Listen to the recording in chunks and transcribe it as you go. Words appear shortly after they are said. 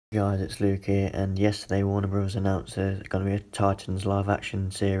Hey guys, it's Luke here, and yesterday Warner Bros. Announced there's going to be a Titans live-action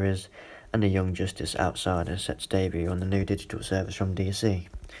series and a Young Justice Outsider set to debut on the new digital service from DC.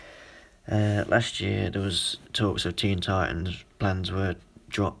 Last year there was talks of Teen Titans. Plans were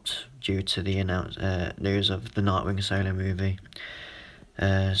dropped due to the news of the Nightwing solo movie.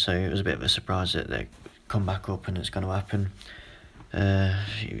 So it was a bit of a surprise that they come back up and it's going to happen.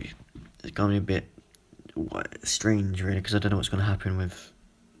 It's going to be a bit strange, really, because I don't know what's going to happen with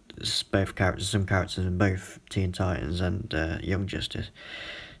both characters, some characters in both Teen Titans and Young Justice.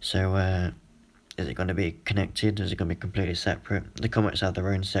 So, is it going to be connected? Is it going to be completely separate? The comics have their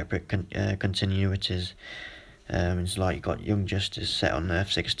own separate continuities. It's like you got Young Justice set on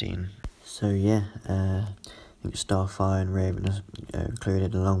Earth 16. So yeah, I think Starfire and Raven are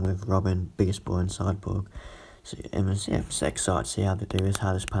included, along with Robin, Beast Boy, and Cyborg. So I'm so excited to see how they do this,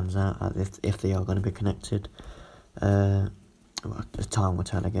 how this pans out, if they are going to be connected. Well, as time will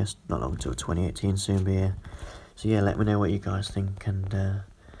tell, I guess. Not long till 2018 soon be here. So yeah, let me know what you guys think, and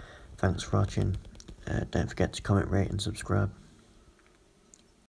thanks for watching. Don't forget to comment, rate, and subscribe.